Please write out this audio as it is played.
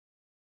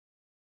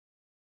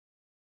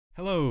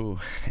Hello,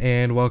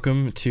 and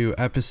welcome to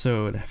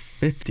episode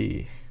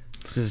 50.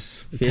 This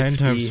is 10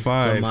 times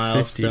 5,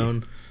 50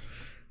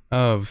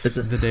 of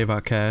the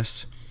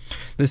DaebakCast.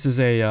 This is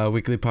a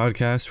weekly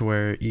podcast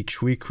where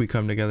each week we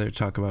come together to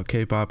talk about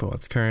K-pop and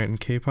what's current in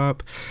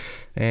K-pop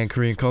and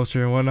Korean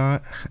culture and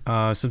whatnot.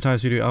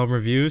 Sometimes we do album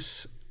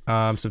reviews,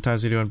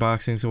 sometimes we do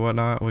unboxings and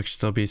whatnot, which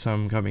there'll be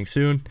some coming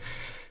soon.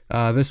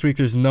 This week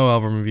there's no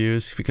album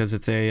reviews because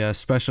it's a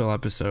special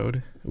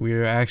episode.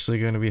 We're actually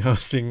going to be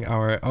hosting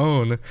our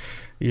own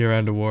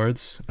year-end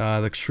awards,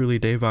 the Truly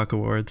Daebak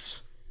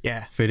Awards.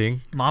 Yeah.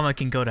 Fitting. Mama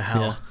can go to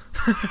hell.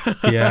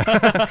 Yeah.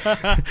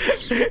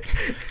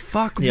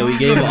 Fuck yeah, Mama. We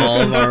gave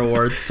all of our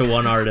awards to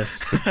one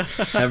artist.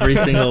 Every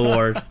single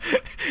award.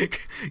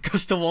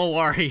 Goes to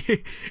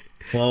Walwari.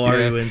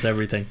 Walwari wins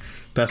everything.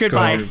 Best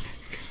Goodbye. girl.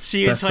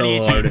 See you Best in solo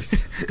 2018.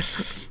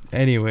 artist.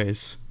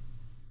 Anyways,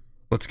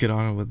 let's get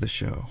on with the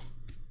show.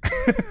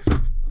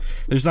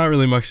 There's not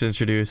really much to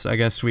introduce. I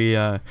guess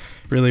we're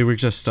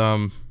just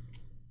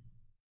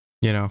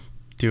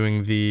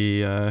doing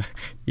the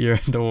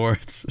year-end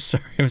awards.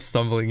 Sorry, I'm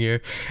stumbling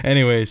here.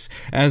 Anyways,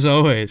 as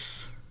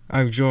always,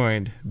 I'm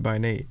joined by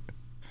Nate.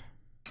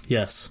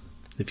 Yes.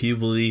 If you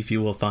believe,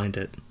 you will find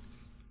it.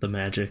 The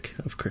magic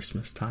of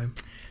Christmas time.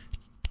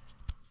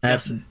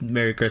 Yes.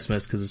 Merry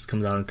Christmas, because this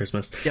comes out on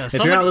Christmas. Yeah, if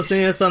you're not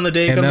listening to this on the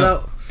day it comes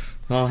out,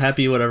 well,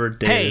 happy whatever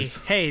day it is.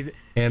 Hey.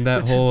 And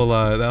that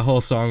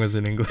whole song was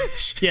in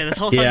English. Yeah, this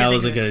whole song I is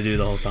wasn't English. going to do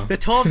the whole song.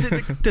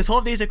 The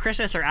 12 days of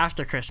Christmas are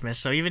after Christmas,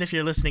 so even if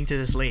you're listening to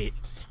this late,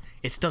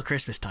 it's still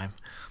Christmas time.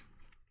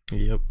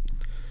 Yep.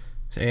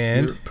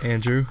 And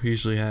Andrew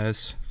usually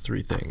has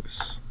 3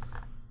 things.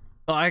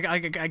 Well, I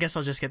guess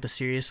I'll just get the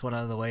serious one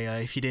out of the way.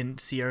 If you didn't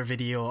see our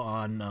video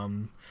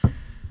on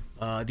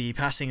the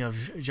passing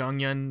of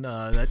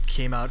Jeonghwa that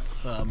came out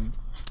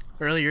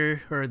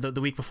earlier, or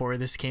the week before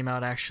this came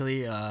out,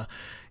 actually,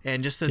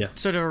 and just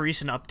sort of a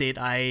recent update,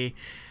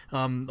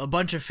 a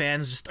bunch of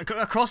fans just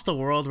across the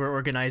world were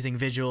organizing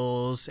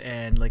vigils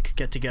and like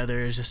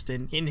get-togethers just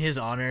in his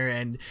honor,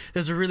 and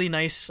there's a really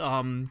nice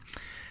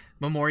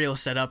memorial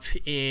set up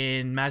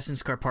in Madison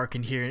Square Park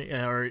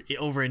or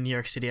over in New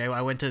York City.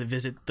 I went to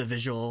visit the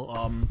vigil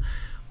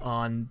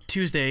on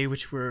Tuesday,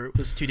 which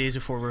was 2 days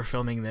before we were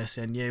filming this,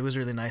 and yeah, it was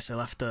really nice. I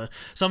left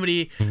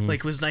somebody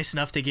was nice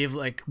enough to give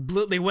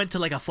they went to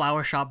like a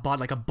flower shop,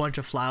 bought like a bunch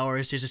of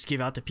flowers to just give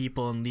out to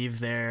people and leave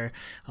there.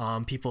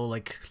 People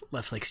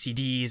left like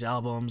CDs,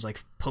 albums,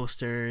 like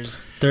posters,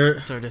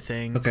 that sort of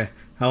thing. Okay,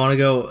 I want to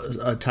go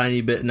a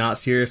tiny bit not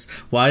serious.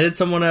 Why did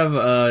someone have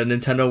a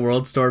Nintendo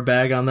World Store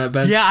bag on that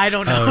bench? Yeah, I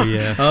don't know. Oh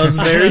yeah, I was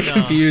very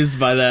confused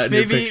by that in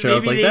your picture. I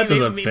was like, that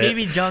doesn't fit.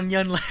 Maybe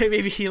Jeonghwa,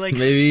 maybe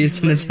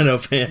he's a Nintendo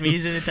fan. Maybe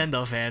he's a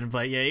Nintendo fan,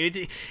 but yeah,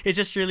 it's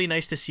just really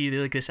nice to see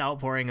like this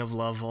outpouring of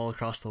love all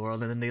across the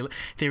world, and then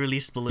they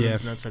released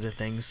balloons and that sort of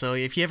thing. So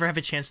if you ever have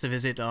a chance to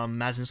visit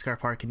Madison Square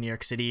Park in New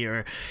York City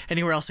or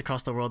anywhere else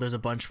across the world, there's a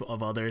bunch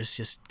of others.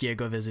 Just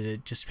go visit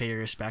it. Just pay your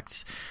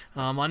respects.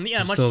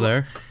 It's still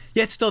there.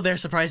 Yeah, it's still there,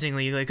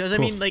 surprisingly. Because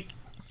cool. I mean,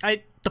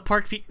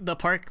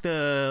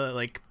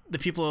 the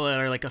people that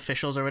are like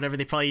officials or whatever,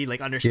 they probably like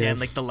understand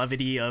like the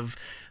levity of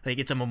like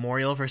it's a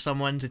memorial for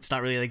someone. It's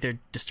not really like they're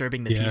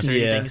disturbing the peace or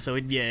anything. So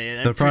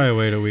they'll probably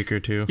wait a week or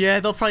two. Yeah,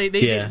 they'll probably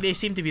they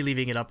seem to be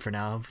leaving it up for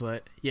now.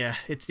 But yeah,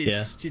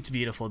 it's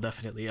beautiful,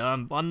 definitely.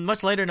 On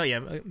much lighter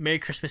note, Merry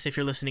Christmas if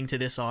you're listening to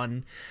this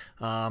on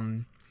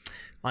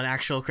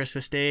actual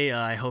Christmas Day.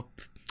 I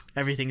hope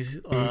everything's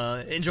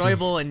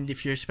enjoyable, and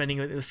if you're spending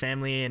it with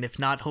family, and if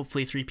not,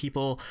 hopefully 3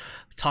 people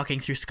talking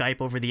through Skype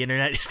over the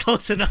internet is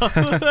close enough.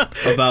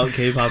 About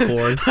K-pop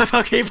awards.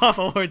 About K-pop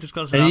awards is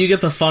close enough. And you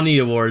get the funny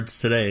awards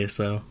today,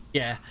 so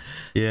yeah.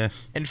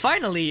 And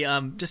finally,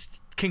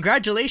 just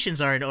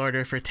congratulations are in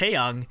order for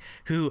Taeyeon,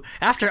 who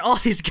after all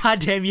these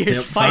goddamn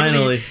years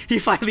finally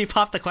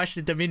popped the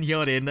question to Min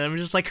Hyorin, and I'm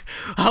just like,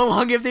 how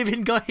long have they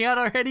been going out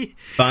already?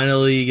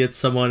 Finally get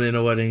someone in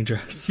a wedding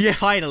dress. Yeah,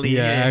 finally.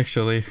 Yeah,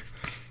 actually.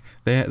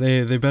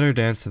 They better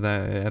dance to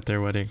that at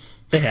their wedding.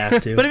 They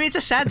have to. But I mean, it's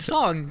a sad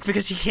song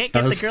because he can't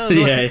get the girl.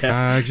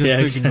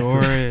 Just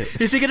ignore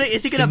it. Is he gonna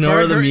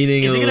ignore the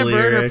meaning of the lyrics?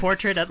 Burn her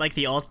portrait at like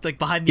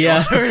behind the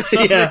altar or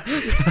something? Yeah,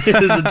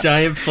 there's a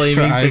giant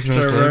flaming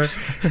picture of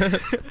her.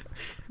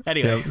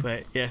 Anyway,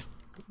 but yeah,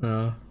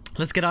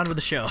 let's get on with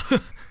the show.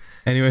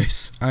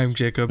 Anyways, I'm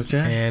Jacob,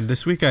 and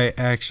this week I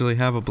actually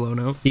have a blow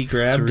note. He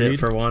grabbed it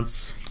for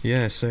once.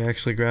 Yes, I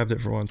actually grabbed it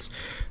for once.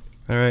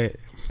 All right,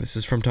 this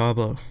is from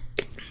Tableau.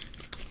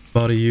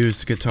 Bought a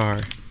used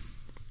guitar.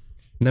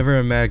 Never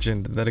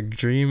imagined that a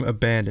dream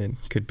abandoned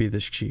could be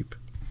this cheap.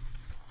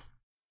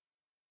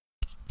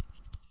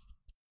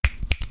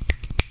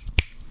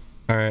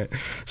 Alright,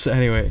 so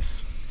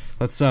anyways,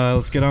 let's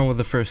get on with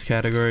the first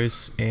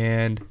categories,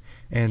 and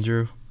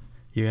Andrew,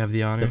 you have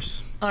the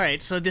honors.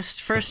 Alright, so this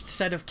first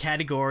set of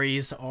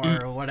categories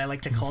are what I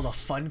like to call the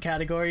fun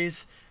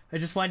categories. I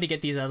just wanted to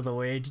get these out of the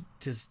way.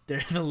 Just they're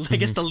I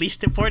guess the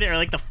least important, or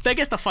like the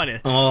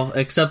funnest. Oh,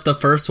 except the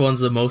first one's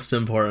the most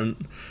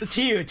important.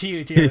 To you.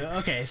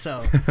 Okay,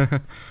 so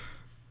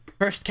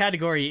first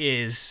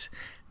category is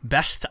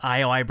Best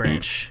IOI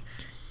Branch.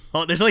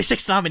 Well, there's only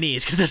 6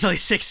 nominees because there's only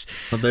 6.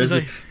 Well,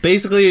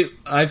 basically,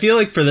 I feel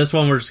like for this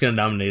one we're just gonna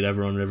nominate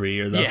everyone every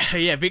year, though.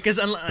 Yeah, because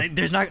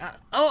there's not.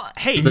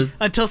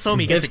 Until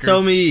Somi gets a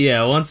group.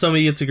 Once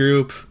Somi gets a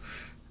group,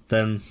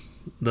 then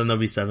there'll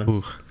be 7.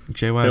 Ooh,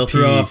 JYP. It'll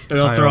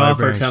throw off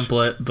our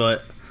template,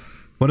 but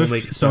what if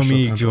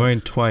Somi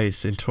joined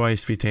twice and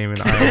twice became an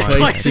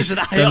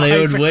IOI? Then they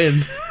would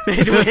win.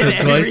 They'd win.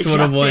 Twice would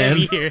have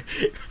won.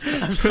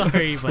 I'm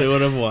sorry, but they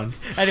would have won.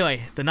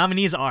 Anyway, the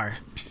nominees are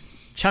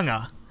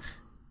Chungha,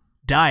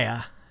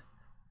 Daya,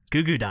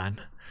 Gugudan,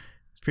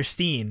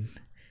 Pristin,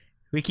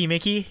 Weki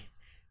Meki,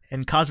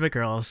 and Cosmic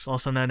Girls,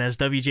 also known as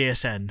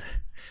WJSN.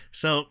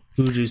 So,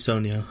 Uju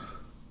Sonia.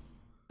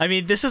 I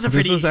mean, this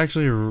was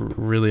actually a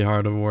really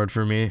hard award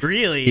for me.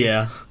 Really?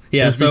 Yeah.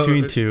 It's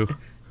between 2.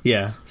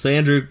 Yeah. So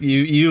Andrew,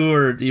 you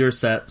were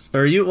set,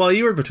 or you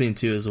were between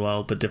 2 as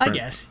well, but different. I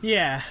guess.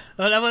 Yeah.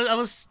 But I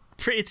was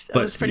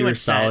pretty much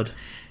solid. Set.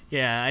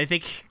 Yeah, I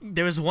think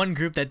there was one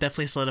group that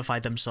definitely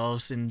solidified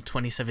themselves in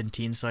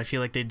 2017, so I feel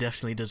like they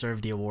definitely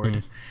deserve the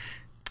award.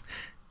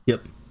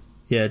 Yep.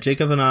 Yeah,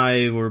 Jacob and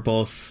I were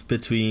both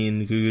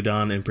between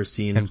Gugudan and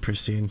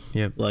Pristin.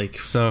 Yep. Like,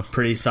 so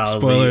pretty solid.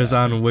 Spoilers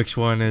on which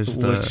one is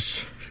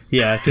because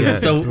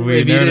so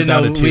if you didn't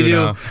know,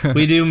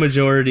 we do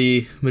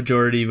majority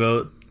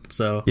vote.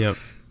 So yep.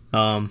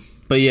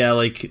 But yeah,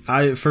 like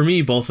for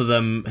me, both of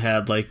them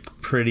had like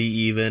pretty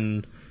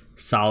even,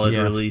 solid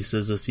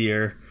releases this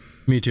year.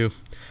 Me too.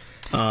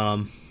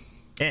 And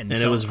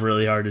it was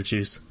really hard to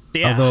choose.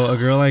 Yeah. Although A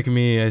Girl Like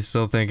Me, I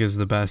still think is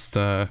the best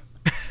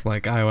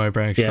like IOI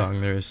Branch song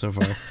there is so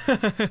far.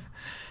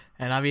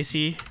 And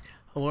obviously,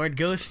 award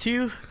goes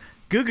to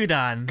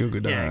Gugudan.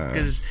 Yeah,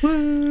 because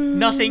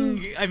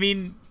nothing. I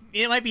mean,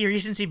 it might be a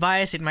recency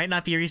bias. It might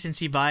not be a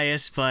recency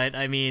bias, but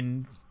I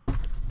mean,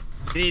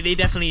 they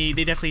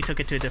definitely took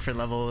it to a different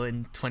level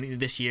in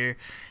this year,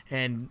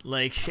 and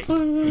like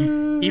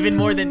even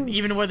more than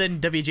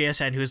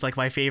WJSN, who's like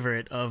my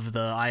favorite of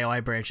the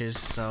IOI branches.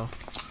 So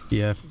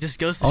yeah, just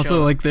goes to also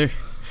show. Like they're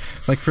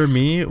like, for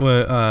me,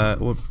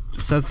 what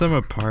sets them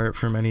apart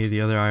from any of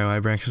the other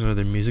IOI branches are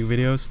their music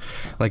videos.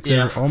 Like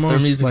they're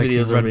almost like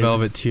Red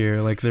Velvet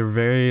tier. Like they're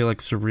very like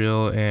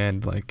surreal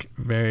and like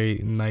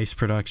very nice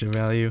production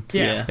value.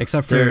 Yeah.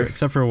 Except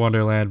for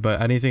Wonderland,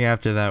 but anything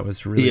after that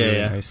was really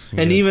nice.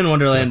 And even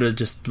Wonderland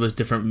was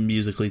different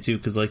musically too,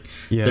 because like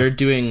they're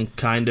doing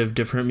kind of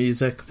different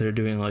music. They're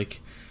doing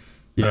like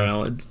I don't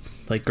know,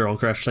 like girl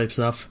crush type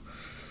stuff.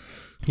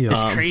 Yeah.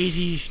 It's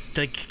crazy,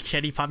 like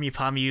Cherry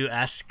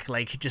Pamu-esque,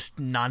 like just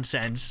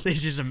nonsense.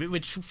 It's just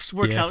which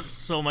works out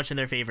so much in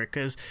their favor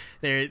because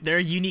they're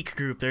a unique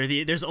group.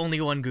 There's only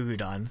one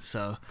Gugudan,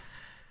 so.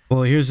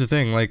 Well, here's the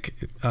thing, like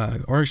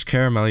Orange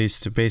Caramel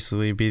used to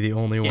basically be the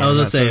only one in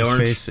that sort of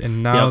space,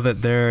 and now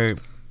that they're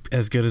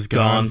as good as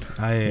gone,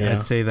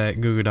 I'd say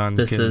that Gugudan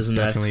can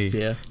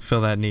definitely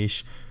fill that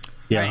niche.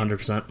 Yeah,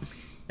 100%.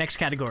 Next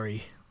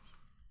category.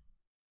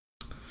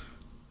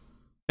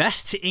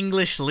 Best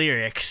English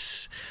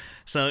lyrics.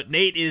 So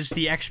Nate is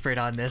the expert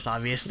on this,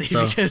 obviously.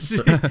 So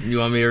you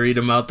want me to read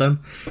them out then?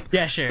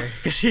 Yeah, sure.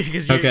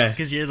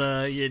 Because you're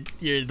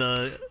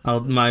the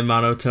my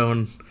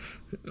monotone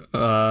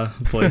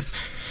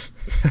voice.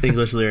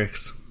 English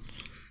lyrics.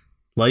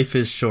 Life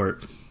is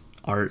short,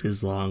 art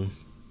is long.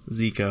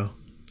 Zico.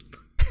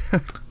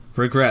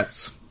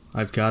 Regrets.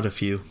 I've got a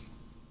few.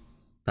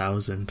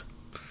 1,000.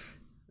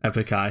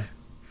 Epik.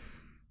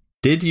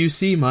 Did you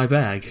see my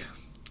bag?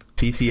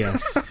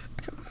 BTS.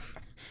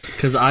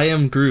 Cause I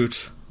am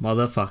Groot,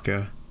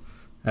 motherfucker.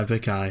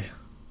 Epik.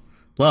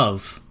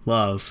 Love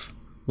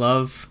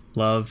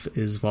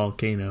is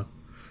Volcano.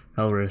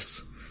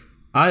 Elris.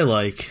 I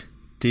like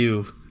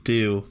do.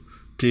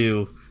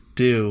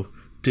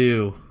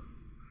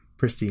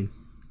 Pristin.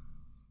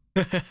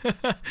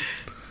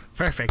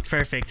 Perfect.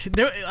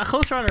 A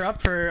close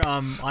runner-up for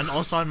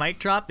also on Mic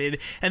Drop,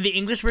 and the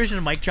English version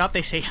of Mic Drop,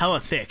 they say hella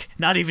thick.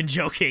 Not even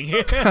joking.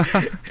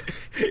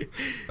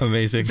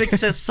 Amazing.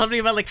 It's like something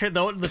about like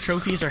the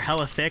trophies are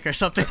hella thick or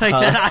something like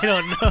that. I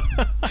don't know.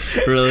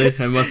 Really?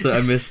 I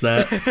missed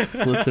that.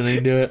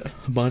 Listening to it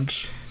a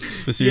bunch.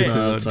 But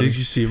seriously, did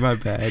you see my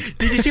bag?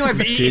 Did you see my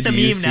bag? It's a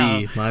meme now.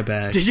 Did you see my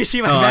bag? Did you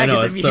see my bag? I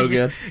know, it's so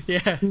good.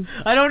 Yeah.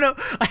 I don't know.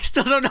 I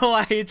still don't know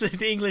why it's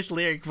an English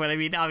lyric, but I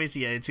mean,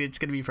 obviously, it's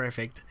gonna be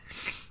perfect.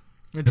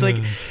 It's like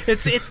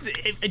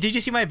did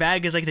you see my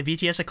bag is like the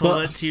BTS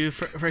equivalent to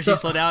first you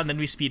slow down and then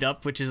we speed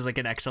up, which is like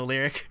an EXO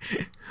lyric.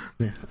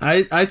 Yeah.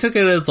 I took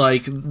it as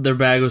like their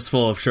bag was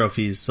full of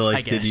trophies, so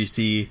like did you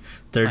see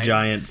their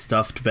giant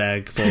stuffed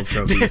bag full of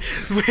trophies?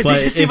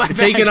 But if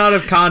taken out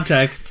of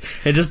context,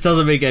 it just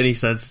doesn't make any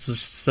sense. It's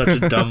just such a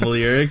dumb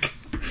lyric.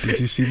 Did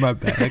you see my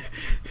bag?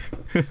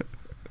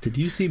 Did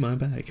you see my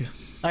bag?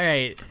 All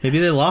right. Maybe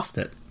they lost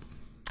it.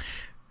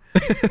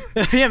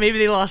 Yeah, maybe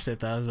they lost it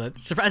though.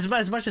 But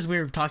as much as we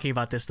were talking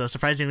about this though,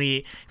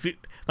 surprisingly,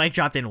 Mic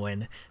Drop didn't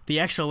win. The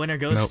actual winner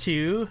goes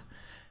to,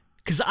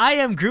 because I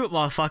am Groot,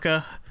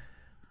 motherfucker.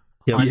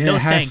 on No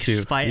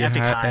Thanks by Epik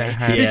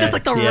High. It's just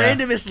like the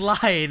randomest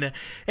line,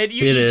 and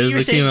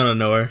it came out of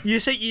nowhere. You're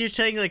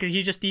saying like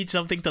he just needs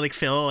something to like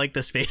fill like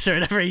the space or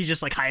whatever. He's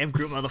just like, "Hi, I'm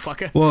GROOT,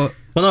 motherfucker." Well,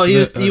 no, he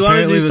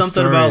wanted to do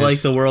something about like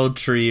the world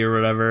tree or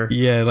whatever.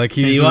 Yeah, like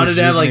he wanted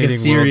to have like a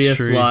serious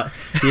line.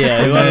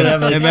 Yeah, he wanted to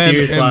have like a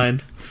serious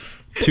line.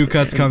 Two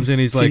Cuts comes in,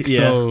 he's like,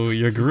 so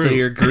you're GROOT. So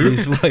you're GROOT?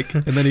 He's like,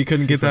 and then he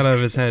couldn't get that out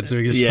of his head, so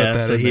he just put that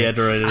in. So he had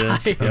to write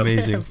it in.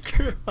 Amazing.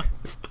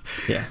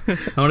 Yeah.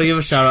 I want to give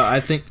a shout out.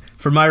 I think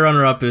for my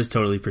runner-up, it was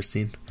totally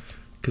Pristin.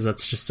 Because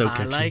that's just so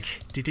catchy. I like...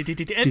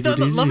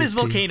 And Love is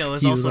Volcano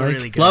is also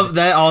really good. Love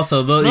that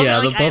also. Both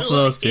of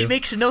those two. It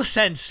makes no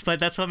sense,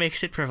 but that's what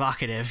makes it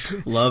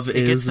provocative. Love it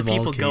is gets the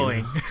Volcano. People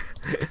going.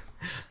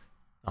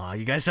 Oh,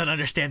 you guys don't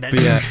understand that.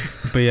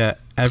 But yeah,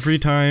 every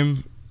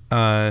time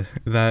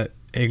that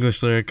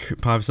English lyric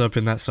pops up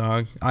in that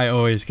song, I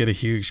always get a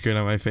huge grin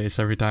on my face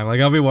every time. Like,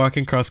 I'll be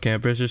walking across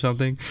campus or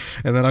something,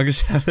 and then I'll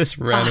just have this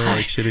random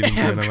like shit-eating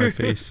grin on my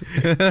face.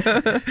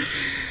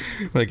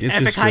 Like, it's Epik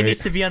just High great.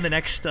 needs to be on the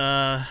next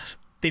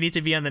they need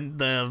to be on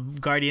the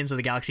Guardians of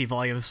the Galaxy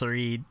Volume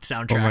 3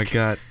 soundtrack. Oh my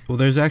god. Well,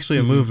 there's actually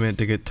a movement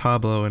to get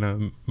Tablo in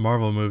a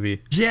Marvel movie.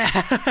 Yeah.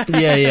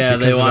 Yeah,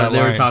 they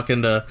were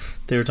talking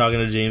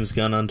to James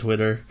Gunn on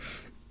Twitter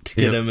to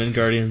get him in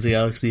Guardians of the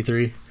Galaxy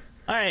 3.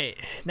 All right,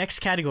 next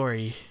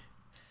category.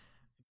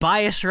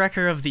 Bias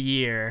Wrecker of the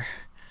Year.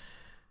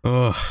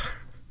 Ugh.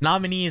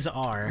 Nominees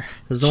are...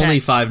 There's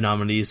only 5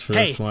 nominees for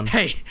this one.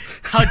 Hey,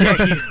 how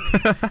dare you?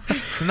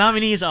 The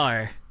nominees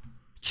are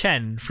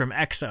Chen from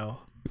EXO,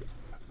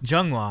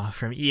 Jeonghwa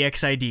from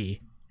EXID,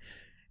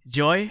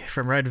 Joy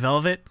from Red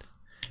Velvet,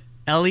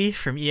 Ellie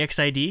from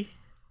EXID,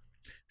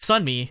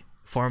 Sunmi,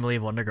 formerly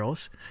of Wonder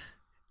Girls,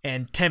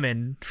 and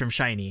Taemin from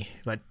SHINee,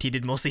 but he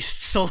did mostly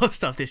solo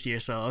stuff this year,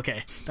 so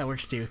okay, that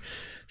works too.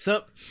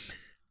 So,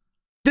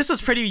 this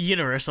was pretty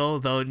universal,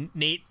 though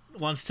Nate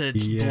wants to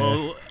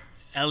blow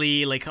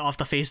Ellie like off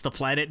the face of the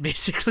planet,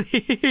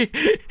 basically.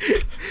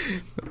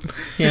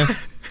 Yeah,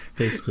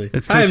 basically.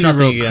 I have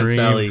nothing against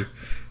Ellie.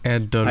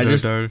 And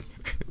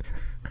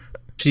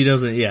she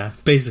doesn't,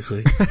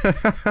 basically.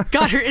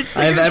 God, her Instagram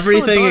I have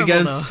everything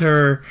against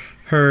her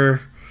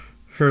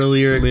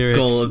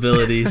lyrical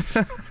abilities.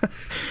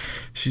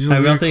 She's I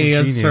have nothing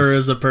against her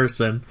as a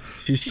person.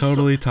 She's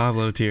totally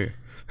Tablo tier.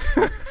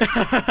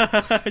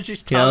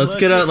 She's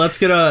Tablo. Let's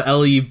get a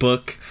Ellie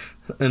book,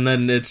 and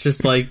then it's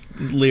just like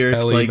lyrics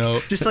Ellie,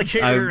 like just like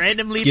her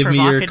randomly give me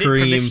your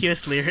cream,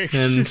 promiscuous lyrics,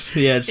 and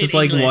it's just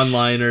like English.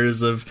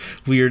 One-liners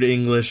of weird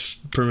English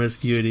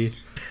promiscuity.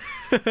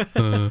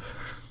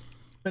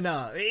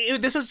 No,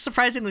 this was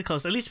surprisingly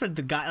close, at least for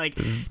the guy. Like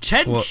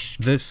Chen,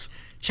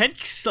 Chen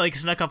like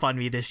snuck up on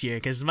me this year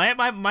because my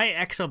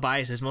EXO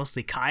bias is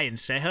mostly Kai and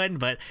Sehun,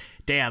 but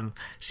damn,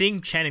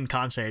 seeing Chen in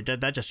concert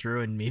that just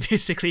ruined me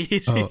basically.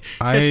 He's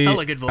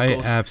hella good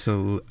vocals.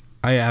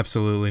 I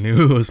absolutely knew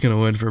who was gonna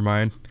win for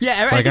mine.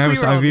 Yeah, like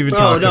I've even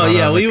talked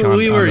about we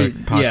were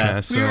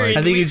podcast. So like,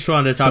 I think you just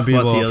wanted to talk about the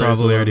others. Some people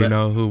probably already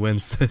know who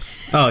wins this.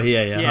 Oh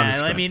yeah.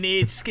 100%. I mean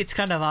it's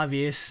kind of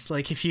obvious.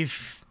 Like if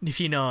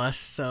you know us,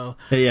 so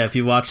yeah, if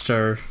you watched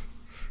our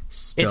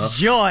stuff. It's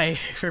Joy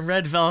from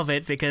Red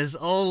Velvet because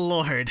oh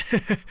lord.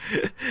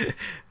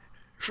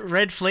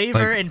 Red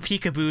Flavor and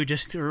Peekaboo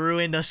just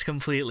ruined us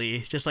completely.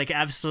 Just like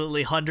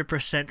absolutely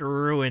 100%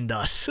 ruined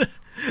us.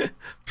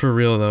 For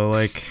real though,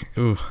 like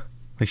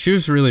she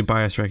was really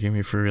bias wrecking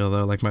me for real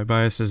though. Like my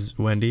bias is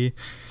Wendy,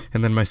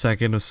 and then my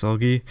second was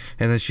Seulgi,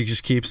 and then she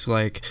just keeps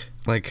like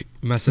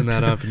messing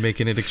that up and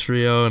making it a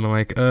trio, and I'm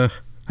like,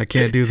 I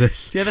can't do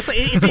this. Yeah, that's like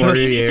it's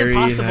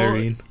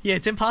impossible. Yeah,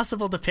 it's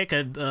impossible to pick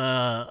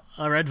a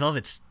Red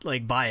Velvet's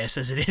like bias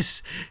as it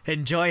is,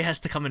 and Joy has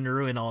to come and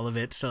ruin all of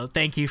it. So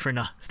thank you for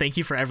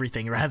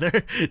everything.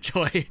 Rather,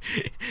 Joy,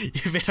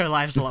 you've made our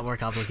lives a lot more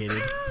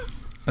complicated.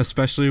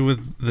 Especially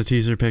with the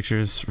teaser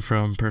pictures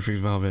from Perfect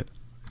Velvet,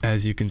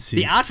 as you can see.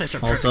 The outfits are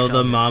perfect. Also,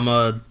 the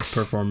Mama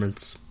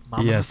performance.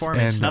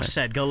 Performance. Enough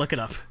said. Go look it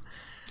up.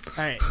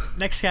 All right,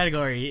 next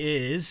category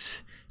is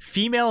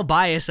Female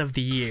Bias of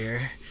the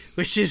Year,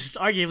 which is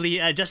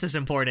arguably just as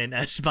important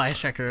as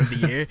Bias Wrecker of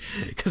the Year,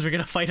 because we're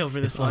gonna fight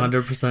over this one.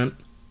 100%.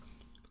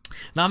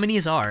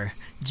 Nominees are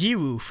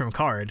Jiwoo from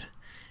Card,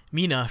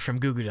 Mina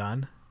from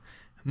Gugudan,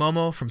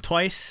 Momo from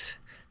Twice,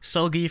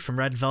 Seulgi from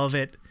Red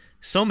Velvet,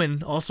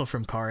 Somin also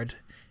from Card,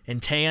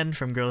 and Taeyeon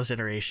from Girls'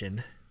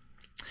 Generation.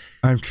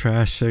 I'm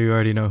trash, so you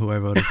already know who I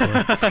voted for.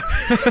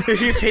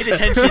 If you paid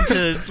attention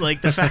to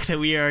like the fact that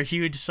we are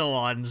huge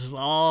Soans,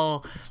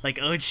 all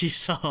like OG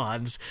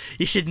Soans,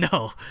 you should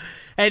know.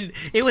 And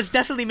it was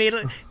definitely made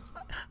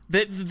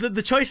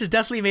the choice is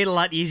definitely made a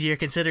lot easier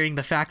considering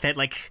the fact that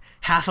like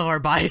half of our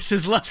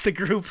biases left the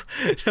group,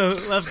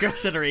 left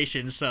Girls'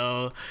 Generation.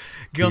 So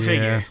go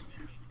figure.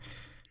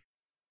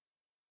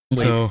 Wait,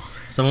 so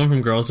someone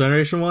from Girls'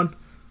 Generation won?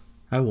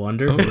 I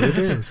wonder who it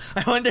is.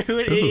 I wonder who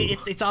it is.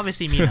 It's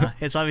obviously Mina.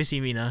 It's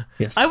obviously Mina.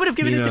 Yes. I would have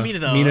given it to Mina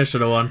though. Mina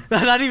should have won.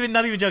 not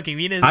even joking.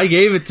 Mina. I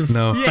gave it to.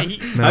 No. Yeah,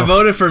 no. I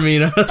voted for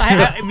Mina.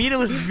 Mina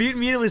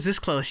was this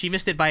close. She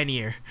missed it by an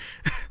ear.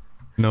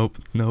 Nope.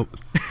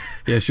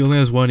 Yeah, she only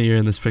has one ear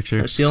in this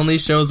picture. She only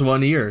shows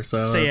one ear,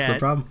 so that's the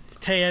problem.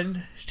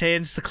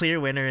 Taeyeon's the clear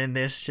winner in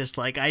this. Just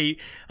like I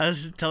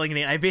was telling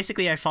you,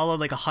 I followed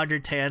like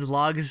 100 Taeyeon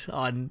vlogs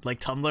on like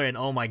Tumblr, and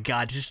oh my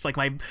god, just like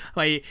my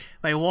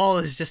wall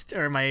is just,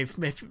 or my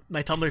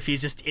Tumblr feed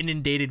is just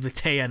inundated with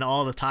Taeyeon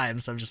all the time.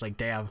 So I'm just like,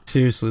 damn.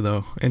 Seriously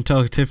though,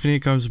 until Tiffany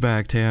comes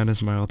back, Taeyeon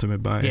is my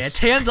ultimate bias.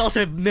 Yeah,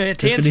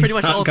 Taeyeon's pretty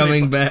much ultimate.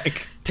 Coming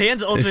back.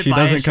 Taeyeon's ultimate bias. If she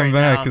doesn't come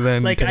back, now.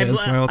 then like,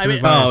 Taeyeon's my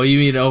ultimate bias. Oh, you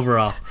mean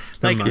overall?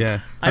 Like, yeah.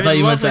 I thought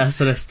you meant to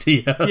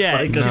SNSD.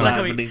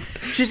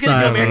 She's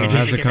gonna do American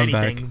Music if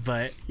anything,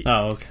 but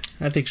okay.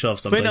 I think she'll have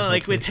something. But no,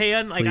 like with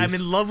Taeyeon, like I'm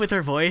in love with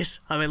her voice.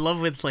 I'm in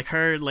love with like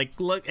her like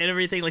look and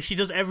everything. Like she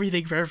does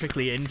everything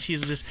perfectly, and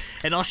she's just,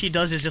 and all she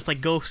does is just like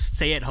go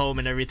stay at home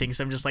and everything.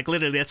 So I'm just like,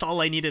 literally, that's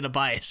all I need in a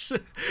bias.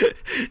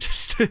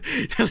 Just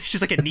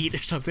she's like a NEET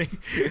or something.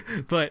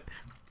 But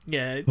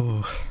yeah.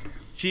 Ooh.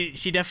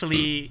 She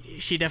definitely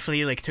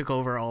like took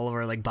over all of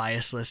our like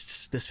bias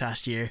lists this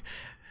past year,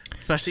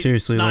 especially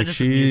seriously, not like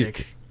just with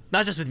music,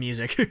 not just with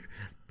music.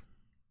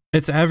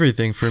 It's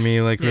everything for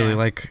me. Like really,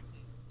 like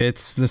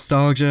it's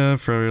nostalgia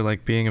for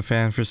like being a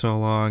fan for so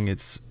long.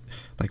 It's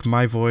like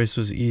My Voice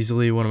was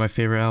easily one of my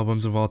favorite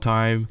albums of all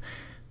time.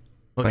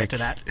 We'll like, get to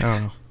that. I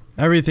don't know.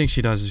 Everything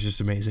she does is just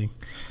amazing.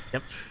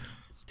 Yep.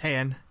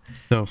 Taeyeon.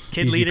 So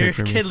Kid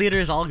leader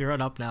is all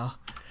grown up now.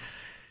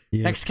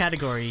 Yeah. Next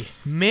category,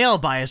 male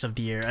bias of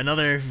the year.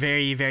 Another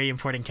very, very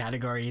important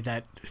category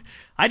that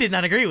I did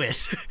not agree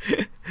with.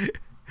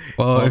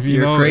 Well, if you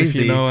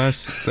know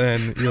us,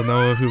 then you'll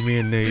know who me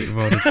and Nate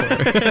voted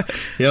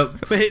for. Yep.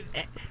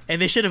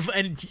 And they should have.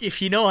 And if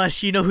you know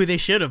us, you know who they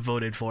should have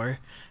voted for.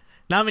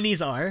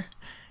 Nominees are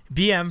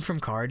BM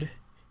from Card,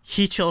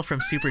 Heechul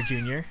from Super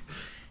Junior,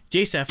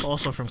 J.Seph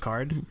also from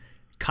Card,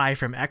 Kai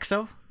from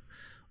EXO,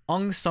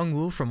 Ong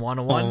Sung-woo from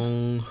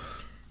 101.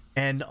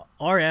 And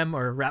RM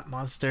or Rap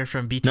Monster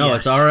from BTS. No,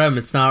 it's RM.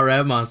 It's not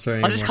Rap Monster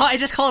anymore. I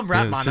just call him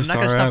Rapmon. I'm not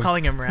gonna stop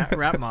calling him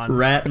Rapmon.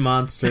 Rat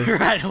Monster.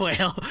 Rat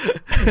Whale.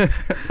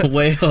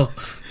 Whale.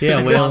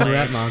 Yeah, Whale and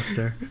Rat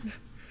Monster.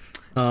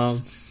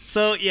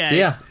 So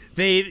yeah.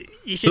 You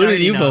should. Who did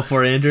you vote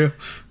for, Andrew?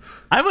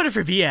 I voted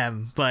for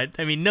BM, but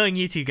I mean, knowing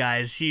you two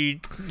guys,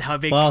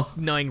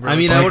 knowing. I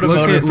mean, I would have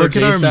voted for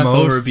J.Seph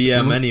over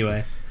BM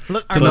anyway.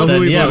 Look at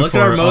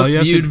our most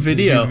viewed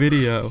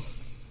video.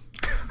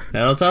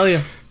 That'll tell you.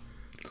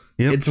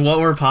 Yep. It's what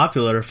we're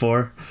popular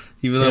for,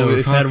 even though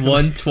we've had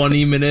one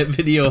 20-minute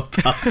video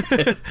about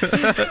it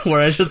where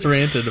I just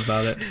ranted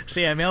about it.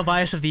 So yeah, male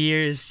bias of the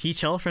year is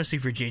Heechul from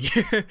Super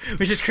Junior,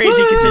 which is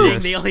crazy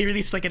considering they only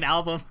released like an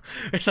album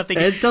or something.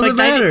 It doesn't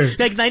matter.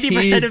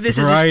 90% of this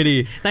variety.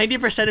 is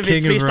 90% of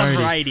it's based on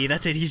variety.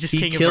 That's it. He's just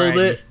king of variety.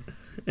 He killed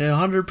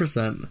it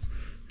 100%.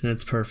 And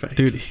it's perfect.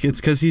 Dude,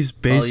 it's because he's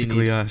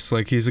basically us.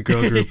 Like, he's a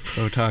girl group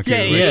otaku.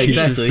 Yeah,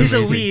 exactly. He's a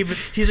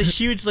weeb. He's a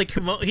huge, like,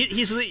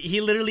 he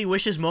literally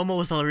wishes Momo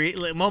was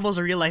Momo's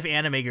a real-life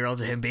anime girl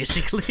to him,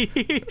 basically.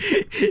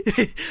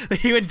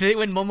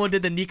 When Momo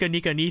did the Nico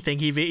Nico Ni thing,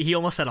 he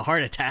almost had a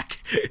heart attack.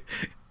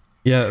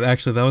 Yeah,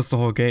 actually, that was the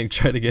whole game,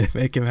 trying to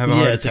make him have a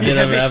heart attack. To get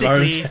him to have a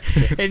heart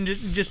attack. And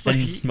just like...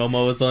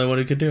 Momo was the only one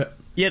who could do it.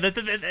 Yeah, like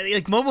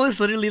Momo is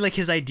literally like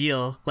his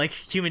ideal like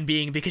human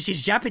being because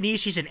she's Japanese,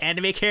 she's an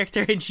anime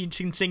character, and she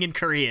can sing in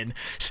Korean,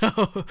 so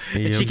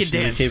and she can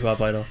dance. She's a K-pop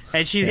idol,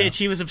 and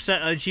she was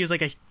upset. She was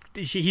like a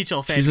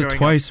Heechul fan. She's a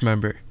Twice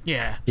member.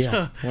 Yeah,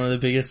 so, one of the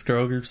biggest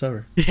girl groups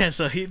ever. Yeah,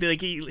 so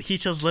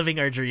Heechul's living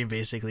our dream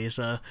basically.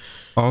 So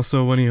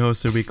also when he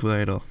hosted Weekly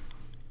Idol.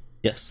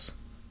 Yes,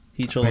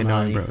 Heechul and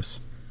Hani. Bros.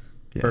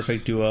 Yes.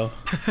 Perfect duo.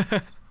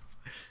 All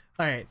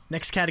right,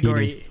 next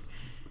category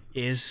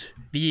is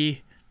the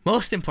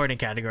most important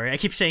category. I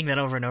keep saying that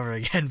over and over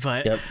again,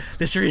 but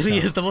this really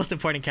is the most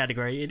important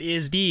category. It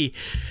is the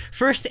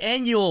first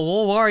annual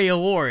Walwari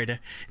Award.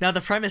 Now,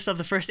 the premise of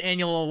the first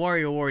annual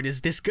Walwari Award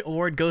is this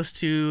award goes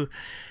to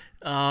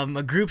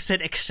groups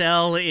that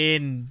excel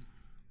in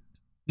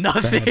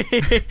nothing.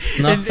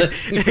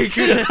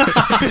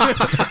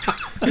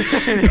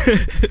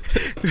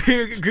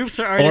 Groups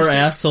or artists or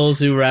assholes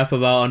who rap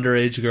about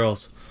underage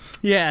girls.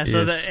 Yeah,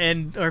 so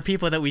or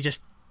people that we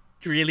just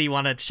really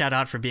want to shout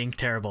out for being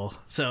terrible.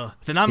 So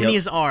the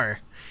nominees are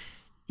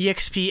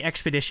EXP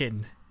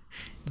Expedition,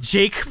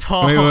 Jake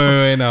Paul.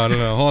 Wait, no,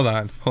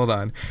 hold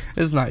on.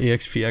 It's not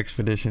EXP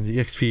Expedition,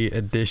 it's EXP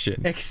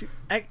Edition.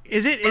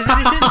 Is it edition?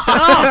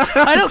 Oh,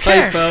 I don't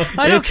care.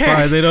 I don't care.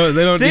 Fine. They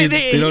don't need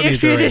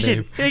EXP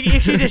Edition.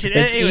 EXP Edition.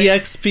 It's anyway.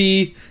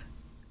 EXP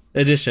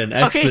Edition.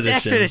 Expedition. Okay, it's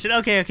Expedition.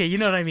 Okay, you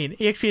know what I mean.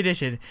 EXP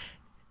Edition.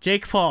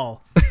 Jake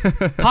Paul,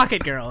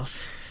 Pocket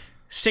Girls,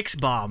 Six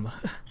Bomb,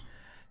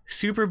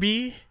 Super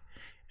B,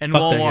 and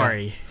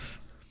Walwari.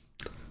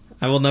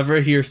 I will never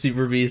hear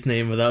Super B's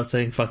name without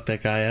saying "fuck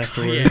that guy"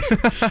 afterwards.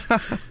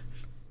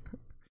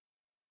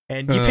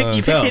 And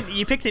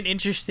you picked an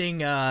interesting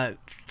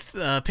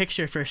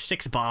picture for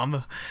Six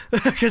Bomb,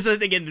 because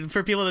again,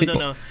 for people that don't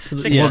know,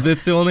 well,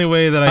 that's the only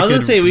way that I was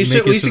gonna say we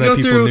should go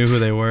through knew who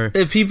they were.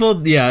 If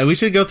people, we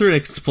should go through and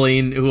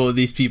explain who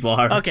these people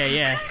are. Okay,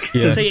 yeah.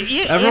 So,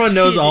 everyone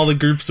knows all the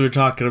groups we're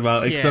talking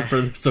about except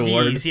for this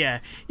award.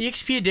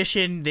 EXP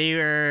edition. They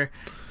were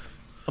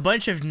a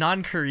bunch of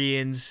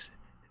non-Koreans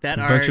that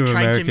are a bunch of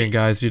American to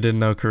guys who didn't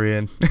know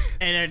Korean,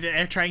 and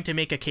are trying to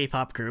make a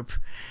K-pop group,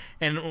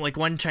 and like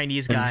one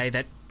Chinese guy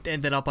that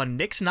ended up on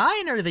Nix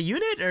 9 or the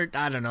unit, or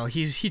I don't know.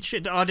 He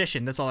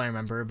auditioned. That's all I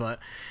remember. But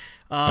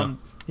so I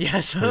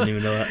didn't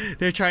even know that.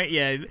 They're trying.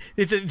 Yeah,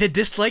 the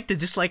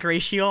dislike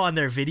ratio on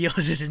their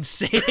videos is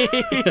insane.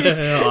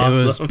 Awesome.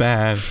 It was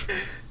bad.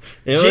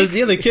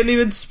 They couldn't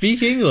even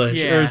speak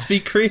English or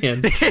speak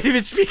Korean. They can't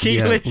even speak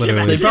English.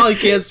 They probably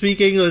can't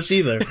speak English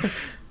either.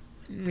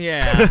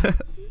 Yeah.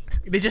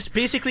 They just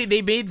basically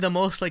made the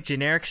most like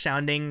generic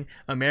sounding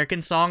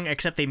American song,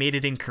 except they made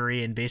it in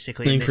Korean,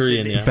 basically. In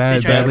Korean, yeah.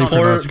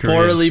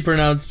 Poorly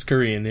pronounced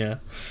Korean, yeah.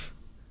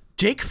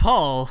 Jake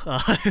Paul,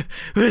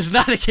 who is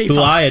not a K-pop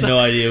star. I had no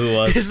idea who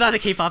was. He's not a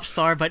K-pop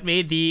star, but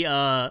made the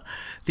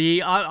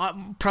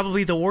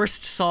probably the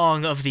worst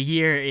song of the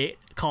year,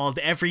 called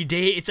 "Every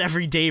Day It's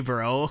Every Day,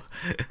 Bro,"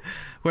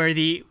 where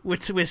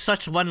with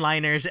such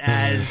one-liners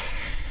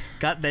as.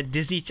 Got the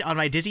Disney on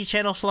my Disney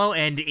Channel flow,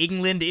 and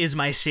England is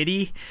my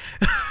city.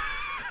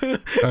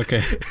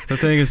 Okay, the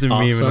thing is a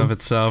meme in of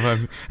itself.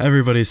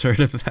 Everybody's heard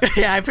of that.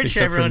 Yeah, I'm pretty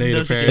sure everyone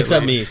knows it.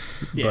 Except me.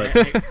 Yeah,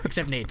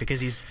 except Nate,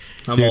 because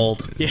I'm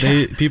old.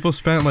 Yeah. People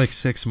spent like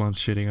 6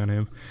 months shitting on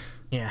him.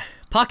 Yeah,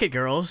 Pocket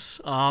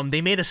Girls. They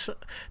made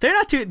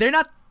They're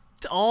not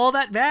all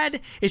that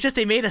bad. It's just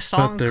they made a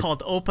song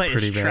called "Oppa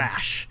is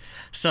Trash."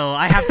 So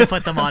I have to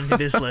put them on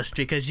this list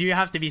because you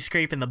have to be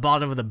scraping the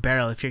bottom of the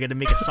barrel if you're going to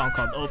make a song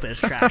called "Oppa is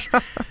Trash."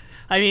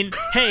 I mean,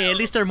 hey, at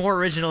least they're more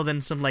original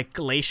than some like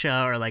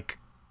Glacia or like,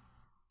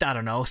 I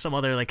don't know, some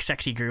other like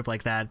sexy group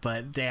like that.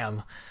 But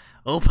damn,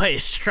 Oppa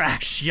is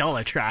trash. Y'all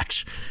are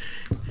trash.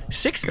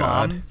 Six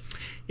Bomb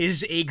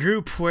is a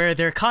group where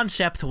their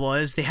concept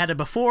was they had a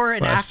before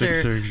and after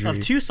of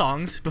 2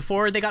 songs,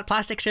 before they got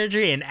plastic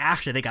surgery and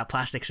after they got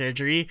plastic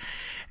surgery.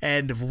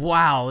 And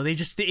wow,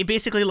 it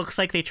basically looks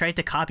like they tried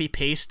to copy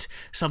paste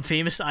some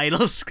famous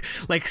idols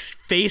like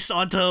face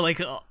onto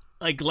like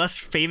less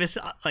famous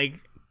like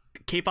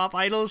K-pop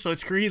idols, so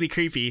it's really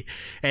creepy,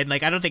 and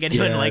like I don't think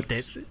anyone liked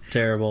it.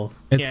 Terrible.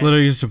 It's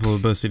literally just a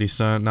publicity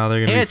stunt. Now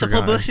they're gonna be it's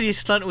forgotten. A publicity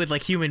stunt with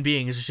like human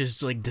beings, which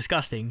is like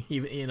disgusting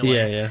in a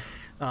way. Yeah.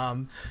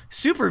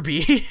 Super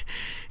B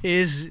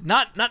is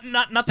not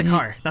the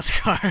car,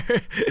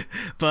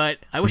 but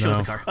I wish it was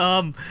the car.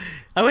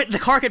 The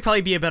car could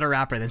probably be a better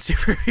rapper than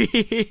Super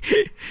B.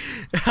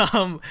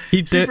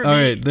 He did. All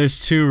right,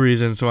 there's 2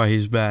 reasons why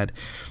he's bad.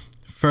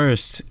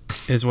 First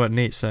is what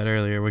Nate said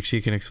earlier, which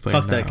you can explain.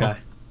 Fuck that guy.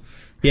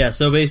 Yeah,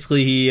 so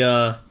basically he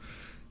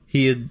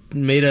had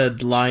made a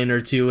line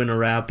or 2 in a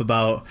rap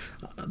about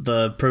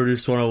the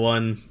Produce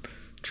 101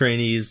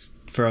 trainees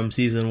from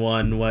season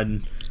 1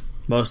 when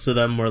most of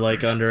them were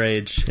like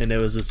underage, and it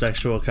was a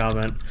sexual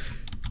comment.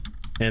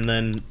 And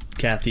then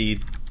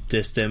Kathy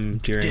dissed him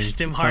during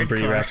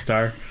Humphrey Rap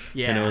Star,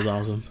 and it was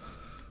awesome.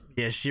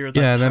 Yeah, she wrote.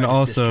 Yeah, and then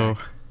also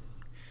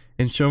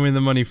in Show Me the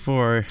Money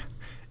 4,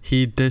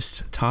 he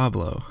dissed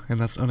Tablo, and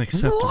that's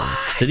unacceptable.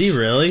 What? Did he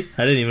really?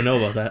 I didn't even know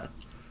about that.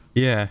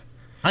 Yeah.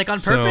 Like on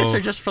purpose or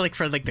just for the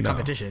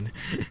competition?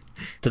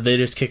 Did they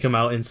just kick him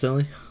out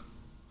instantly?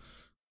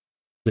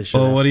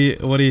 Well, what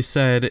he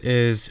said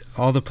is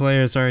all the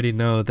players already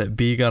know that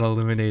B got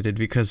eliminated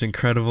because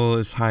Incredible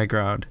is high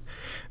ground.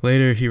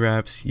 Later he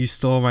raps, "You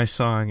stole my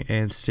song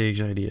and stage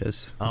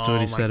ideas." That's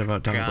what he said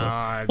about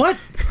Tablo. What?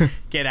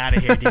 Get out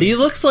of here, dude. He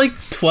looks like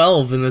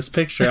 12 in this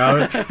picture. How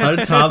did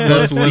Tablo?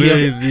 That's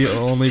literally the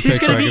only picture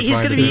I can find.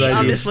 He's gonna be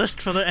on this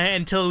list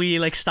until we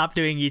like stop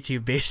doing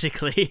YouTube.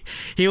 Basically,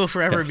 he will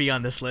forever be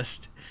on this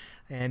list.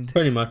 And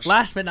pretty much.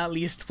 Last but not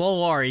least,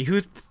 Walwari, who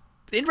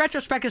in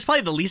retrospect is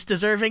probably the least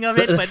deserving of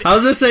it. But I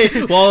was gonna say,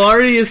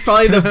 Walwari is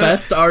probably the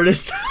best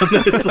artist on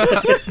this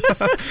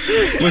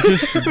list,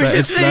 which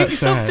is saying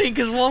something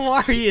because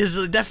Walwari is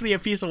definitely a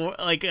piece of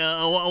like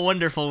a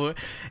wonderful,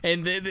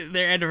 and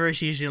their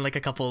anniversary is in like a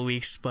couple of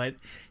weeks. But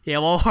yeah,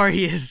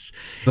 Walwari is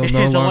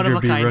a one of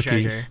a kind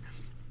treasure.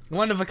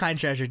 One of a kind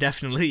treasure,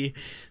 definitely.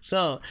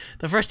 So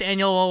the first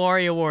annual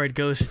Walwari award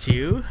goes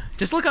to.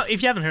 Just look up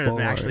if you haven't heard of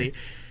it. Actually,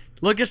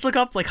 just look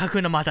up like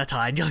Hakuna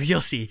Matata, and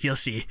you'll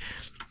see.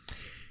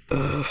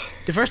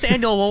 The first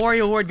annual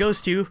Walwari award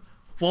goes to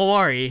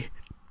Walwari.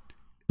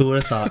 Who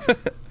would have thought?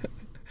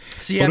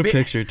 So, yeah, what a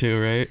picture too,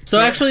 right? So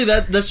actually,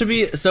 that should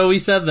be. So we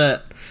said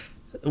that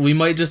we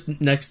might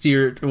just next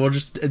year we'll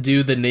just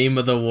do the name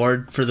of the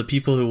award for the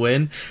people who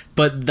win,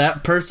 but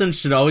that person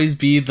should always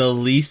be the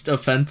least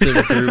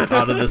offensive group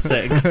out of the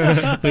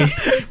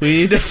 6. We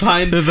need to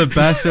find the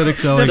best at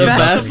excelling. The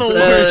best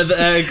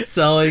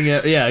excelling.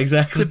 Yeah,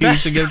 exactly. We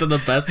should give to the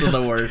best and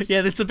the worst.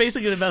 Yeah, it's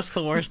basically the best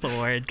and the worst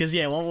award because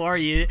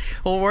Walwari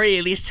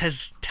at least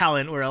has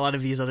talent where a lot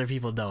of these other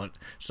people don't.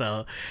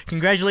 So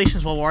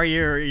congratulations, Walwari!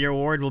 Your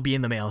award will be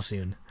in the mail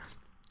soon.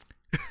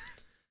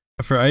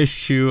 for Ice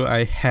Chew,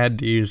 I had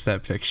to use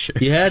that picture.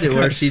 You had it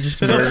where she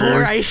just murders the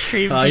poor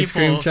ice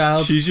cream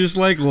child. She's just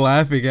like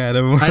laughing at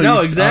him. I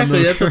know,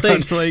 exactly. That's the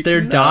thing. Like,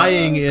 they're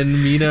dying,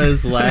 and Mina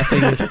is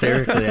laughing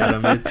hysterically at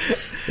him.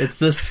 It's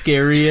the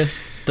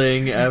scariest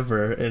thing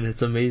ever, and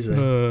it's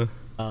amazing.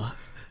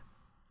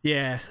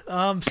 Yeah.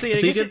 So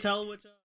you can tell which.